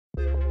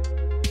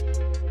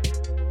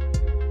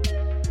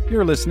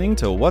You're listening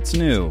to What's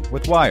New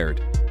with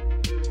Wired.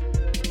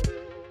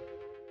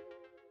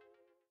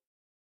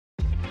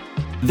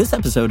 This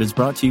episode is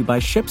brought to you by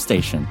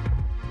ShipStation.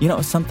 You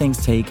know, some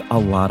things take a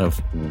lot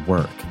of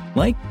work,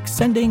 like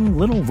sending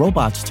little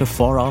robots to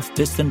far-off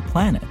distant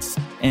planets.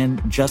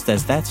 And just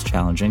as that's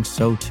challenging,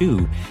 so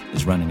too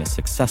is running a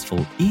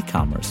successful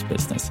e-commerce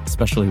business,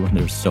 especially when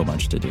there's so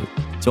much to do.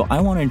 So I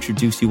want to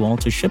introduce you all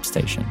to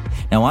ShipStation.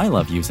 Now, I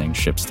love using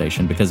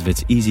ShipStation because of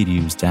its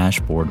easy-to-use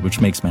dashboard,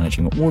 which makes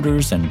managing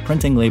orders and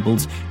printing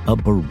labels a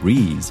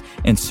breeze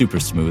and super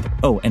smooth.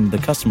 Oh, and the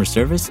customer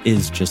service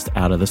is just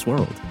out of this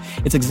world.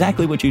 It's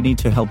exactly what you need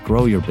to help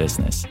grow your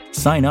business.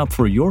 Sign up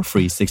for your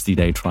free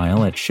 60-day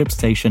trial at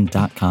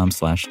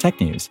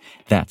shipstation.com/technews.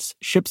 That's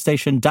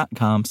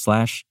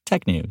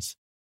shipstation.com/technews.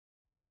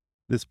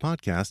 This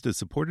podcast is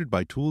supported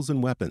by Tools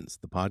and Weapons,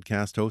 the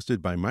podcast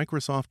hosted by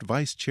Microsoft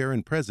Vice Chair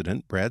and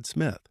President Brad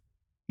Smith.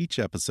 Each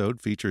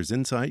episode features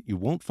insight you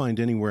won't find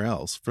anywhere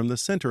else from the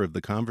center of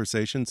the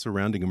conversation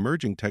surrounding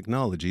emerging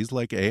technologies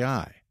like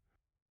AI.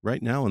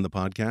 Right now on the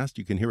podcast,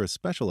 you can hear a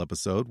special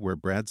episode where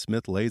Brad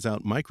Smith lays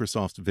out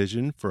Microsoft's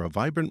vision for a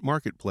vibrant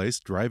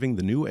marketplace driving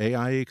the new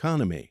AI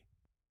economy.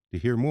 To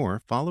hear more,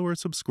 follow or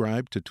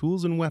subscribe to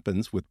Tools and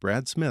Weapons with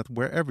Brad Smith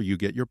wherever you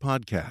get your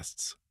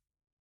podcasts.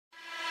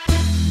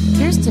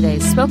 Here's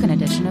today's spoken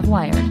edition of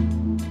Wired.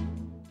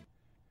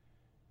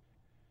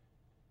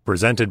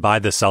 Presented by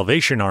the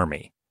Salvation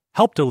Army.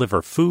 Help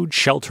deliver food,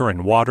 shelter,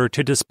 and water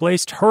to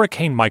displaced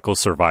Hurricane Michael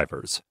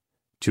survivors.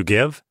 To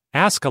give,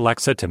 ask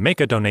Alexa to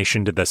make a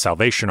donation to the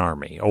Salvation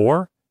Army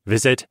or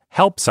visit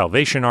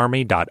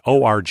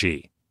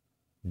helpsalvationarmy.org.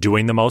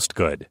 Doing the most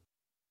good.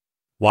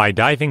 Why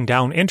Diving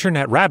Down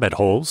Internet Rabbit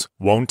Holes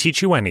Won't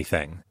Teach You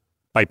Anything,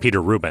 by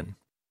Peter Rubin.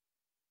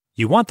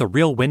 You want the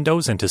real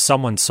windows into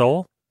someone's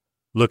soul?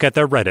 Look at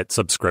their Reddit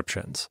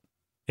subscriptions.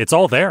 It's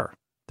all there.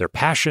 Their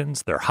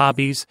passions, their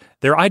hobbies,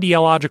 their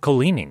ideological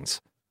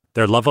leanings,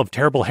 their love of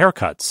terrible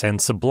haircuts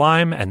and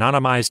sublime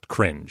anonymized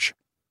cringe.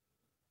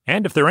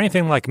 And if they're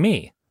anything like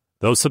me,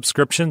 those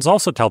subscriptions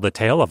also tell the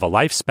tale of a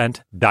life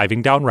spent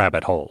diving down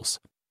rabbit holes.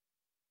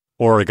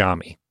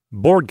 Origami,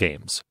 board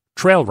games,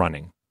 trail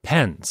running,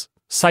 pens,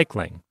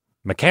 cycling,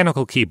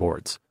 mechanical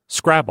keyboards,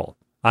 Scrabble.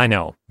 I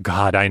know,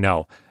 God, I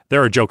know,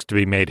 there are jokes to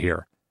be made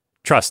here.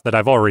 Trust that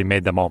I've already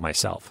made them all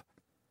myself.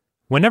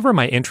 Whenever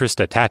my interest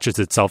attaches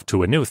itself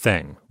to a new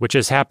thing, which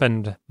has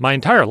happened my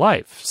entire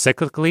life,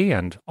 cyclically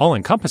and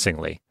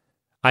all-encompassingly,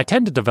 I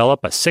tend to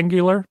develop a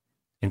singular,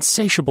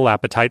 insatiable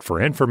appetite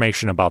for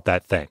information about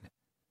that thing.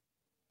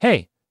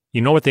 Hey,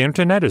 you know what the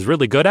internet is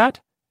really good at?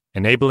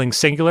 Enabling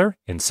singular,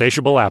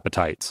 insatiable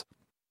appetites.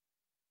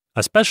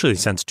 Especially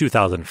since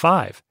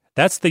 2005,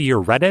 that's the year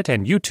Reddit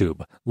and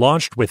YouTube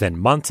launched within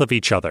months of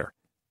each other,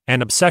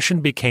 and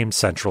obsession became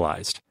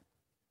centralized.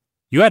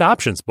 You had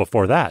options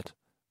before that,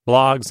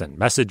 blogs and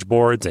message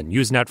boards and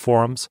Usenet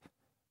forums,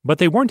 but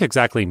they weren't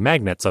exactly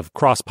magnets of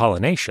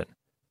cross-pollination.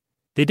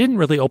 They didn't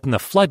really open the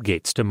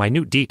floodgates to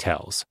minute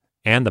details,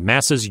 and the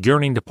masses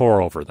yearning to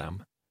pore over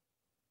them.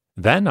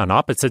 Then, on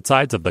opposite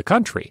sides of the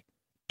country,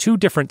 two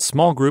different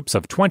small groups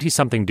of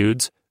 20-something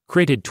dudes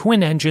created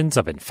twin engines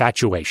of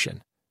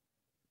infatuation.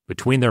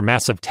 Between their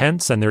massive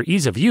tents and their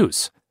ease of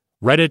use,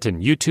 Reddit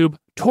and YouTube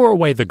tore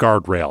away the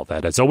guardrail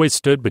that has always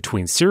stood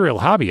between serial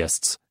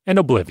hobbyists and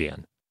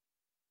oblivion.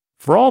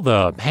 For all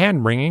the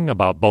hand-wringing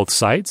about both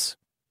sites,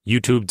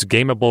 YouTube's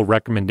gameable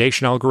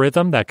recommendation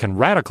algorithm that can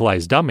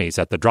radicalize dummies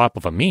at the drop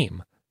of a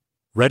meme,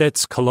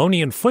 Reddit's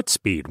Colonian foot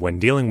speed when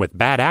dealing with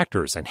bad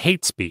actors and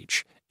hate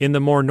speech in the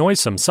more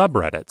noisome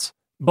subreddits,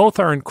 both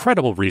are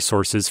incredible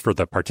resources for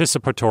the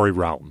participatory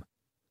realm.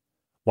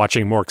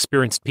 Watching more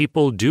experienced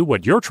people do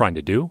what you're trying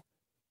to do,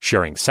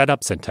 sharing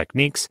setups and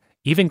techniques,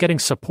 even getting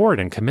support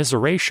and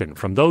commiseration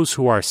from those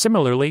who are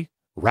similarly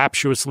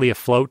rapturously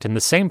afloat in the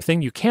same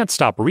thing you can't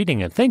stop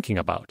reading and thinking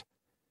about.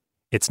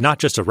 It's not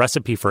just a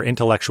recipe for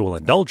intellectual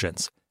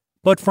indulgence,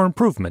 but for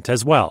improvement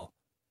as well.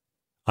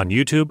 On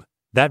YouTube,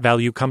 that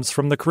value comes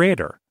from the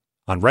creator.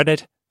 On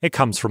Reddit, it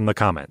comes from the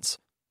comments.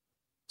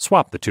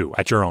 Swap the two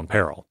at your own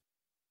peril.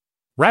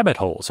 Rabbit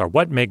holes are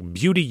what make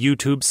beauty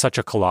YouTube such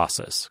a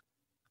colossus.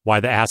 Why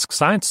the Ask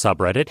Science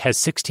subreddit has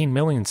 16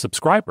 million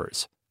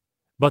subscribers.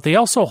 But they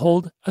also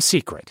hold a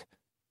secret.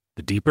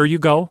 The deeper you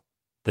go,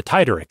 the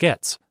tighter it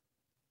gets.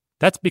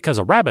 That's because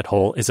a rabbit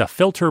hole is a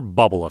filter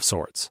bubble of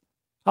sorts,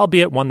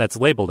 albeit one that's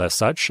labeled as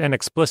such and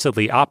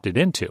explicitly opted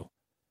into.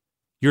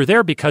 You're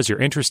there because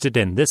you're interested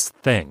in this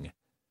thing,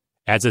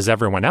 as is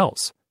everyone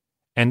else,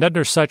 and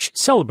under such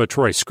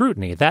celebratory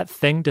scrutiny that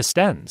thing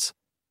distends,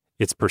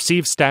 its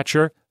perceived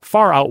stature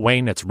far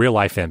outweighing its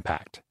real-life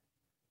impact.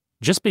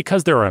 Just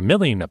because there are a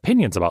million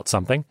opinions about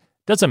something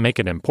doesn't make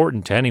it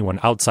important to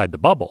anyone outside the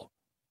bubble,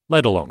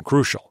 let alone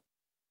crucial.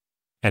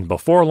 And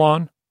before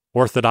long,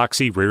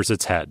 orthodoxy rears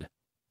its head.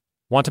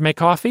 Want to make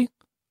coffee?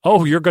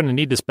 Oh, you're going to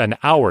need to spend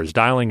hours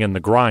dialing in the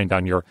grind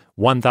on your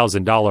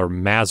 $1,000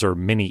 Mazzer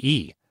Mini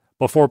E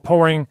before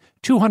pouring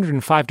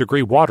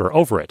 205-degree water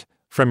over it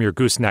from your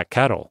gooseneck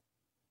kettle.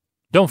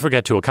 Don't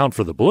forget to account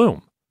for the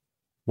bloom.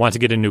 Want to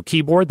get a new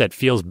keyboard that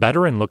feels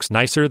better and looks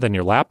nicer than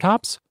your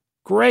laptops?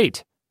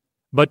 Great!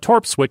 But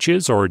Torp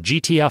switches or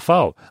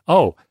GTFO.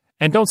 Oh,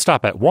 and don't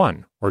stop at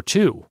 1 or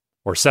 2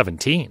 or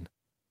 17.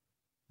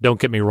 Don't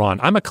get me wrong,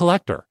 I'm a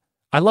collector.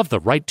 I love the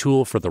right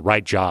tool for the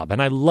right job,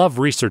 and I love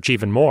research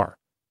even more.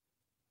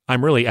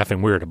 I'm really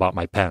effing weird about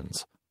my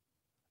pens.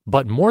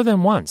 But more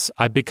than once,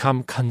 I've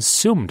become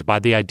consumed by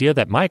the idea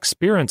that my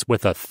experience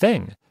with a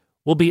thing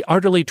will be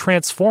utterly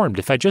transformed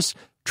if I just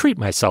treat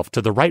myself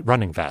to the right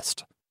running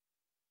vest.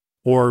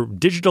 Or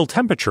digital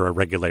temperature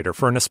regulator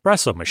for an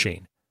espresso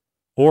machine.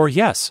 Or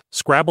yes,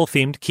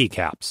 Scrabble-themed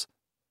keycaps.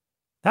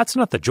 That's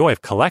not the joy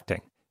of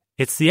collecting.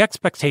 It's the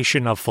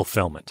expectation of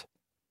fulfillment.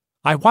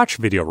 I watch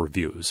video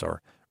reviews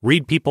or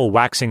read people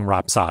waxing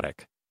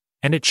rhapsodic,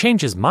 and it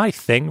changes my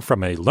thing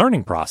from a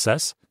learning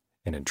process,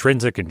 an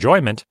intrinsic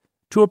enjoyment,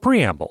 to a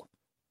preamble.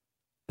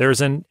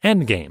 There's an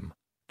end game.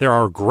 There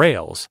are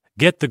grails.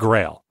 Get the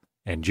grail,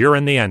 and you're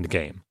in the end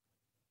game.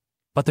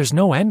 But there's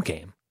no end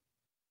game.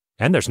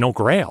 And there's no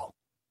grail.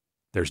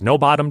 There's no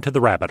bottom to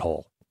the rabbit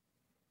hole.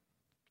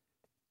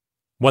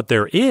 What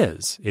there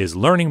is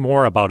learning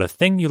more about a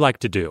thing you like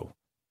to do,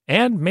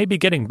 and maybe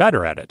getting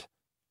better at it.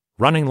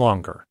 Running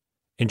longer.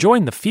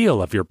 Enjoying the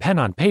feel of your pen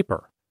on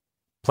paper.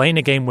 Playing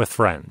a game with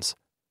friends.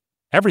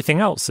 Everything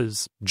else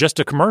is just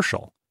a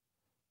commercial.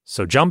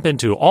 So jump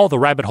into all the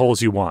rabbit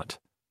holes you want.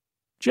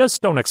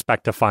 Just don't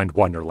expect to find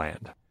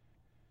Wonderland.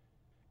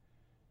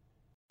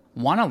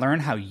 Want to learn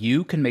how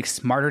you can make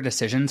smarter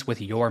decisions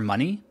with your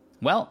money?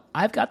 Well,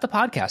 I've got the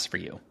podcast for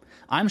you.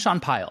 I'm Sean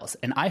Piles,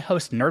 and I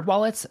host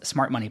NerdWallet's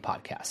Smart Money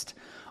Podcast.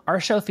 Our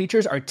show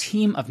features our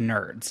team of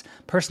nerds,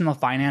 personal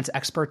finance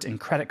experts in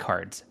credit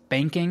cards,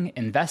 banking,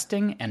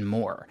 investing, and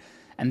more.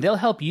 And they'll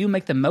help you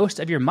make the most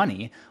of your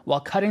money while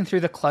cutting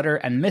through the clutter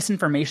and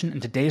misinformation in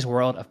today's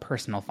world of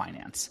personal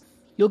finance.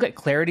 You'll get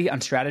clarity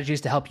on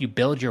strategies to help you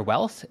build your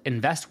wealth,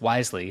 invest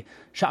wisely,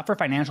 shop for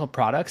financial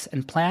products,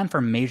 and plan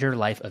for major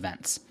life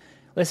events.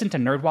 Listen to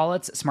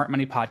NerdWallet's Smart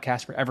Money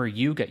Podcast wherever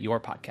you get your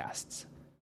podcasts.